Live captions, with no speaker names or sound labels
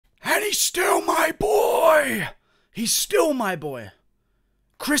He's still my boy! He's still my boy.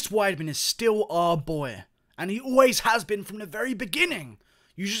 Chris Weidman is still our boy. And he always has been from the very beginning.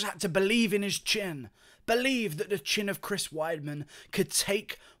 You just had to believe in his chin. Believe that the chin of Chris Weidman could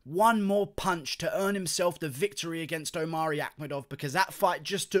take one more punch to earn himself the victory against Omari Akhmedov, because that fight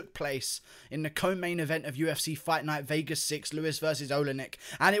just took place in the co-main event of UFC Fight Night Vegas 6, Lewis versus Oleinik,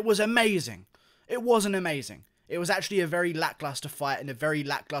 and it was amazing. It wasn't amazing. It was actually a very lackluster fight and a very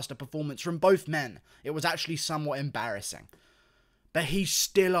lackluster performance from both men. It was actually somewhat embarrassing. But he's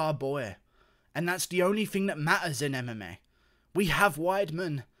still our boy. And that's the only thing that matters in MMA. We have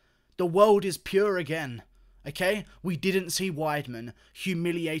Weidman. The world is pure again. Okay? We didn't see Weidman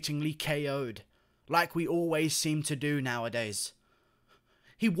humiliatingly KO'd, like we always seem to do nowadays.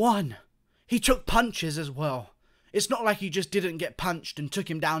 He won. He took punches as well. It's not like he just didn't get punched and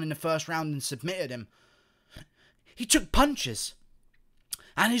took him down in the first round and submitted him. He took punches.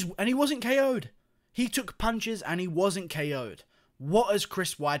 And he wasn't KO'd. He took punches and he wasn't KO'd. What has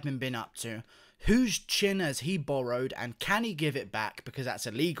Chris Weidman been up to? Whose chin has he borrowed, and can he give it back? Because that's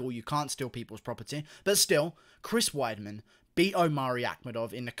illegal, you can't steal people's property. But still, Chris Weidman beat Omari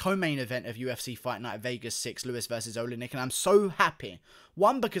Akhmedov in the co-main event of UFC Fight Night Vegas 6, Lewis versus Oleinik, and I'm so happy.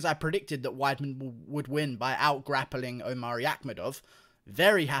 One, because I predicted that Weidman would win by out-grappling Omari Akhmedov.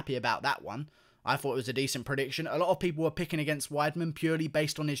 Very happy about that one. I thought it was a decent prediction. A lot of people were picking against Weidman purely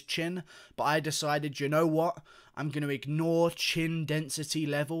based on his chin, but I decided, you know what? I'm going to ignore chin density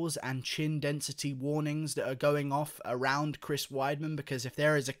levels and chin density warnings that are going off around Chris Weidman, because if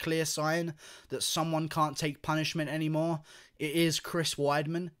there is a clear sign that someone can't take punishment anymore, it is Chris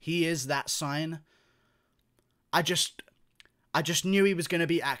Weidman. He is that sign. I just knew he was going to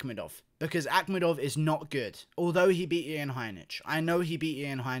beat Akhmedov, because Akhmedov is not good. Although he beat Ian Heinisch. I know he beat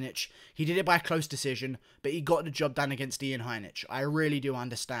Ian Heinisch. He did it by a close decision, but he got the job done against Ian Heinisch. I really do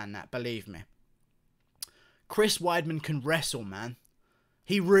understand that, believe me. Chris Weidman can wrestle, man.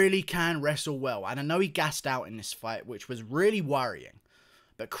 He really can wrestle well. And I know he gassed out in this fight, which was really worrying.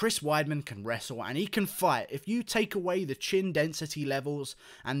 But Chris Weidman can wrestle and he can fight. If you take away the chin density levels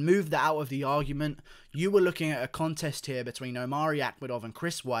and move that out of the argument, you were looking at a contest here between Omari Akhmedov and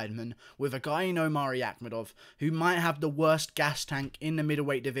Chris Weidman, with a guy in Omari Akhmedov who might have the worst gas tank in the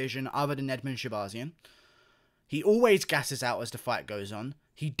middleweight division other than Edmen Shahbazyan. He always gasses out as the fight goes on.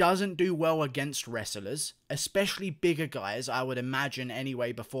 He doesn't do well against wrestlers, especially bigger guys. I would imagine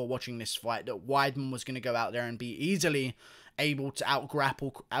anyway, before watching this fight, that Weidman was going to go out there and be easily able to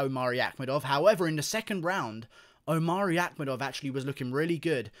out-grapple Omari Akhmedov. However, in the second round, Omari Akhmedov actually was looking really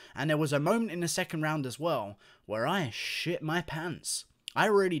good. And there was a moment in the second round as well where I shit my pants. I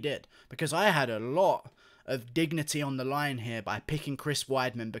really did. Because I had a lot of dignity on the line here by picking Chris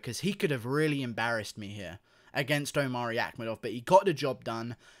Weidman, because he could have really embarrassed me here against Omari Akhmedov, but he got the job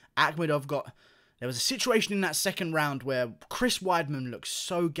done. Akhmedov got... There was a situation in that second round where Chris Weidman looked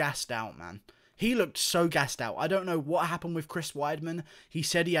so gassed out, man. He looked so gassed out. I don't know what happened with Chris Weidman. He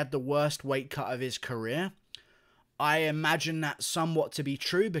said he had the worst weight cut of his career. I imagine that somewhat to be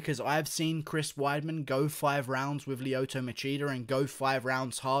true, because I've seen Chris Weidman go 5 rounds with Lyoto Machida and go 5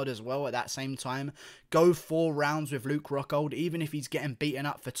 rounds hard as well at that same time. Go 4 rounds with Luke Rockhold. Even if he's getting beaten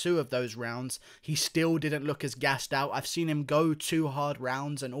up for 2 of those rounds, he still didn't look as gassed out. I've seen him go 2 hard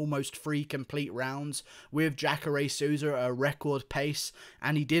rounds and almost 3 complete rounds with Jacare Souza at a record pace,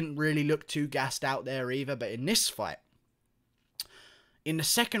 and he didn't really look too gassed out there either. But in this fight, in the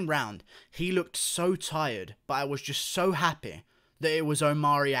second round, he looked so tired, but I was just so happy that it was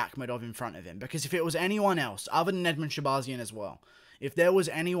Omari Akhmedov in front of him. Because if it was anyone else, other than Edmen Shahbazyan as well, if there was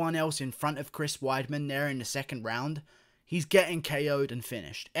anyone else in front of Chris Weidman there in the second round, he's getting KO'd and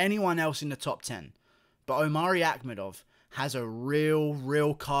finished. Anyone else in the top 10. But Omari Akhmedov has a real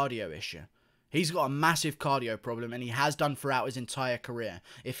cardio issue. He's got a massive cardio problem, and he has done throughout his entire career.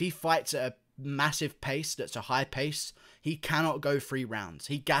 If he fights at a massive pace, that's a high pace, he cannot go 3 rounds.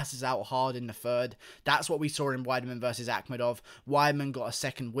 He gasses out hard in the third. That's what we saw in Weidman versus Akhmedov. Weidman got a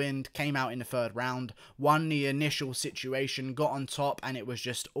second wind, came out in the third round, won the initial situation, got on top, and it was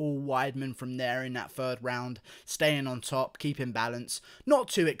just all Weidman from there in that third round, staying on top, keeping balance. Not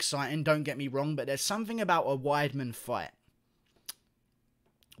too exciting, don't get me wrong, but there's something about a Weidman fight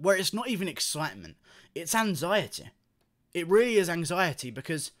where it's not even excitement, it's anxiety. It really is anxiety,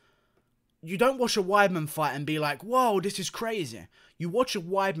 because you don't watch a Weidman fight and be like, whoa, this is crazy. You watch a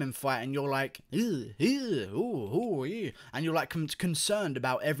Weidman fight and you're like, and you're like concerned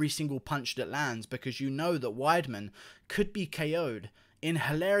about every single punch that lands, because you know that Weidman could be KO'd in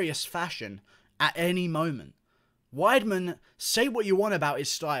hilarious fashion at any moment. Weidman, say what you want about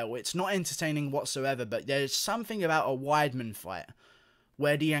his style, it's not entertaining whatsoever, but there's something about a Weidman fight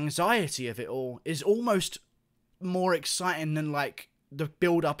where the anxiety of it all is almost more exciting than, like, the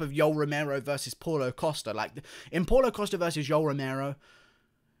build-up of Yoel Romero versus Paulo Costa. Like, in Paulo Costa versus Yoel Romero,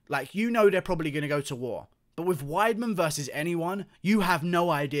 like, you know they're probably going to go to war. But with Weidman versus anyone, you have no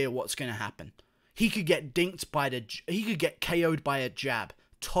idea what's going to happen. He could get he could get KO'd by a jab,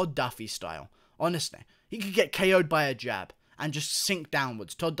 Todd Duffy style. Honestly, he could get KO'd by a jab and just sink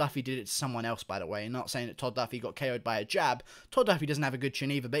downwards. Todd Duffy did it to someone else, by the way. I'm not saying that Todd Duffy got KO'd by a jab. Todd Duffy doesn't have a good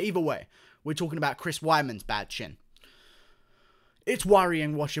chin either. But either way, we're talking about Chris Weidman's bad chin. It's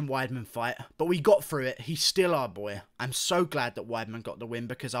worrying watching Weidman fight, but we got through it. He's still our boy. I'm so glad that Weidman got the win,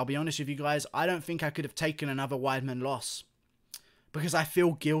 because I'll be honest with you guys, I don't think I could have taken another Weidman loss, because I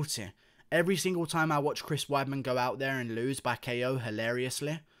feel guilty. Every single time I watch Chris Weidman go out there and lose by KO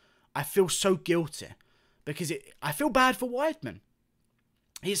hilariously, I feel so guilty, because I feel bad for Weidman.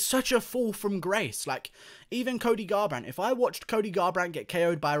 He's such a fall from grace. Like, even Cody Garbrandt, if I watched Cody Garbrandt get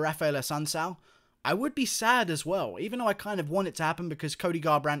KO'd by Rafael Assunção, I would be sad as well, even though I kind of want it to happen, because Cody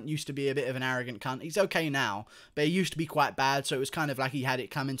Garbrandt used to be a bit of an arrogant cunt. He's okay now, but he used to be quite bad, so it was kind of like he had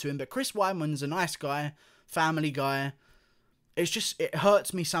it coming to him. But Chris Weidman's a nice guy, family guy. It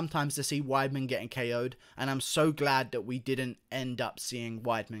hurts me sometimes to see Weidman getting KO'd, and I'm so glad that we didn't end up seeing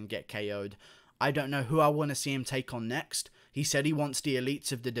Weidman get KO'd. I don't know who I want to see him take on next. He said he wants the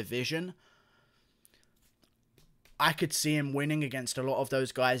elites of the division. I could see him winning against a lot of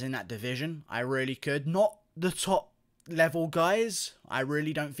those guys in that division. I really could. Not the top level guys. I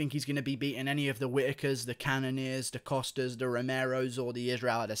really don't think he's going to be beating any of the Whitakers, the Cannoniers, the Costas, the Romeros, or the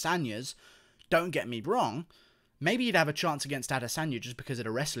Israel Adesanyas. Don't get me wrong. Maybe he'd have a chance against Adesanya just because of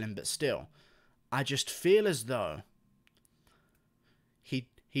the wrestling, but still. I just feel as though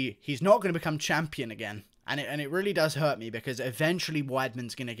he's not going to become champion again. And it really does hurt me, because eventually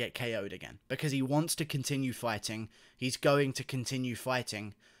Weidman's going to get KO'd again. Because he wants to continue fighting. He's going to continue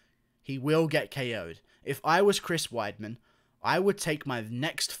fighting. He will get KO'd. If I was Chris Weidman, I would take my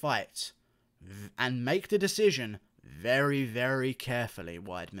next fight and make the decision very, very carefully,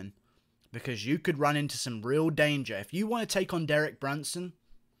 Weidman. Because you could run into some real danger. If you want to take on Derek Brunson,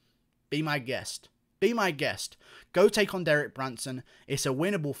 be my guest. Be my guest. Go take on Derek Brunson. It's a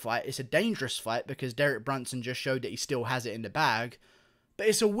winnable fight. It's a dangerous fight, because Derek Brunson just showed that he still has it in the bag. But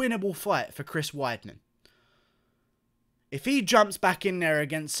it's a winnable fight for Chris Weidman. If he jumps back in there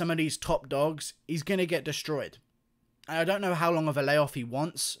against some of these top dogs, he's going to get destroyed. And I don't know how long of a layoff he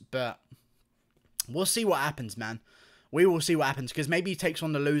wants, but we'll see what happens, man. We will see what happens, because maybe he takes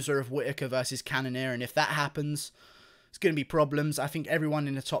on the loser of Whitaker versus Cannonier, and if that happens, it's going to be problems. I think everyone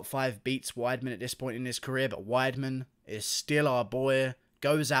in the top 5 beats Weidman at this point in his career, but Weidman is still our boy.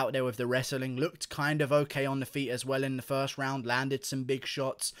 Goes out there with the wrestling. Looked kind of okay on the feet as well in the first round. Landed some big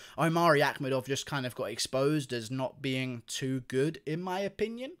shots. Omari Akhmedov just kind of got exposed as not being too good, in my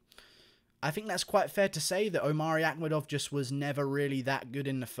opinion. I think that's quite fair to say, that Omari Akhmedov just was never really that good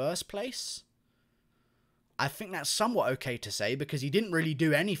in the first place. I think that's somewhat okay to say, because he didn't really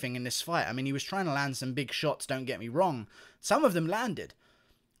do anything in this fight. I mean, he was trying to land some big shots, don't get me wrong. Some of them landed.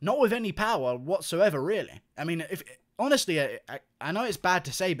 Not with any power whatsoever, really. I mean, honestly, I know it's bad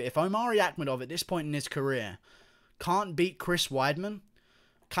to say, but if Omari Akhmedov at this point in his career can't beat Chris Weidman,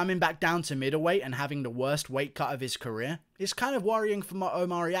 coming back down to middleweight and having the worst weight cut of his career, it's kind of worrying for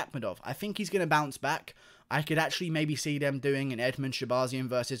Omari Akhmedov. I think he's going to bounce back. I could actually maybe see them doing an Edmund Shabazian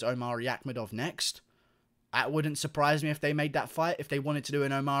versus Omari Akhmedov next. That wouldn't surprise me if they made that fight, if they wanted to do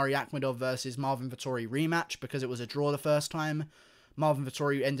an Omari Akhmedov versus Marvin Vettori rematch, because it was a draw the first time. Marvin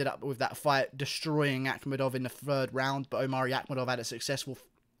Vettori ended up with that fight destroying Akhmedov in the 3rd round, but Omari Akhmedov had a successful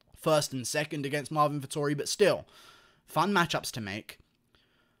 1st and 2nd against Marvin Vettori, but still, fun matchups to make.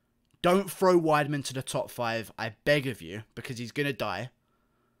 Don't throw Weidman to the top 5, I beg of you, because he's going to die.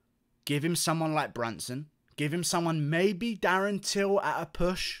 Give him someone like Brunson. Give him someone, maybe Darren Till at a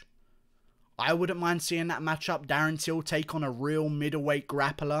push. I wouldn't mind seeing that matchup. Darren Till take on a real middleweight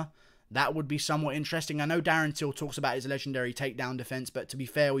grappler. That would be somewhat interesting. I know Darren Till talks about his legendary takedown defense, but to be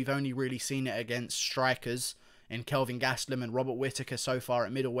fair, we've only really seen it against strikers in Kelvin Gastelum and Robert Whittaker so far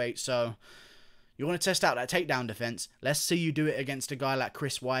at middleweight. So you want to test out that takedown defense? Let's see you do it against a guy like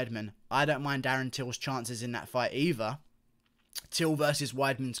Chris Weidman. I don't mind Darren Till's chances in that fight either. Till versus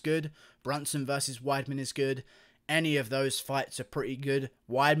Weidman's good. Brunson versus Weidman is good. Any of those fights are pretty good.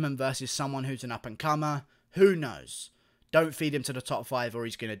 Weidman versus someone who's an up-and-comer. Who knows? Don't feed him to the top 5 or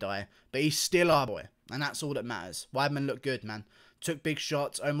he's going to die. But he's still our boy. And that's all that matters. Weidman looked good, man. Took big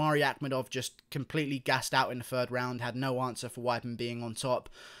shots. Omari Akhmedov just completely gassed out in the 3rd round. Had no answer for Weidman being on top.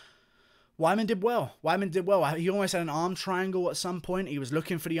 Weidman did well. Weidman did well. He almost had an arm triangle at some point. He was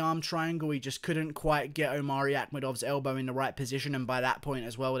looking for the arm triangle. He just couldn't quite get Omari Akhmedov's elbow in the right position. And by that point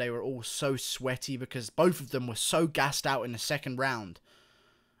as well, they were all so sweaty because both of them were so gassed out in the second round.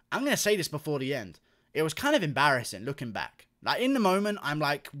 I'm going to say this before the end. It was kind of embarrassing looking back. Like, in the moment, I'm,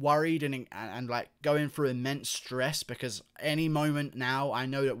 like, worried and like, going through immense stress because any moment now, I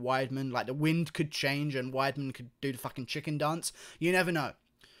know that Weidman, like, the wind could change and Weidman could do the fucking chicken dance. You never know.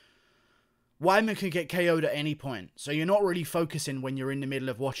 Weidman could get KO'd at any point, so you're not really focusing when you're in the middle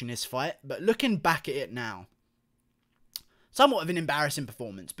of watching this fight. But looking back at it now, somewhat of an embarrassing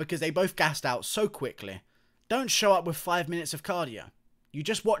performance because they both gassed out so quickly. Don't show up with 5 minutes of cardio. You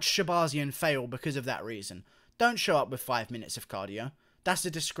just watch Shabazian fail because of that reason. Don't show up with 5 minutes of cardio. That's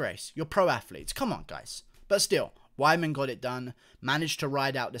a disgrace. You're pro athletes. Come on, guys. But still, Weidman got it done. Managed to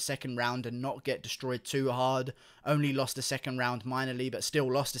ride out the second round and not get destroyed too hard. Only lost the second round minorly, but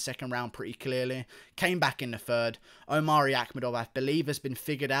still lost the second round pretty clearly. Came back in the third. Omari Akhmedov, I believe, has been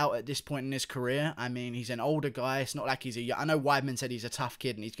figured out at this point in his career. I mean, he's an older guy. It's not like he's a... I know Weidman said he's a tough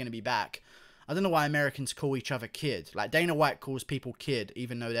kid and he's going to be back. I don't know why Americans call each other kid. Like, Dana White calls people kid,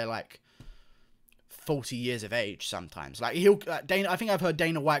 even though they're, like, 40 years of age sometimes. Like, I think I've heard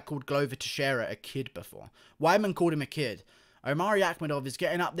Dana White called Glover Teixeira a kid before. Weidman called him a kid. Omari Akhmedov is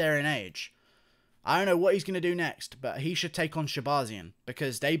getting up there in age. I don't know what he's going to do next, but he should take on Shabazian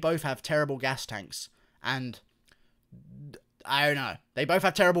because they both have terrible gas tanks. And, I don't know. They both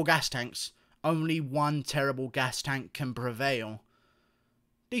have terrible gas tanks. Only one terrible gas tank can prevail.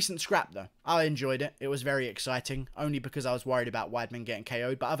 Decent scrap, though. I enjoyed it. It was very exciting, only because I was worried about Weidman getting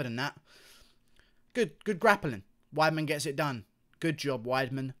KO'd. But other than that, good grappling. Weidman gets it done. Good job,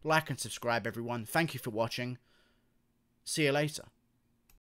 Weidman. Like and subscribe, everyone. Thank you for watching. See you later.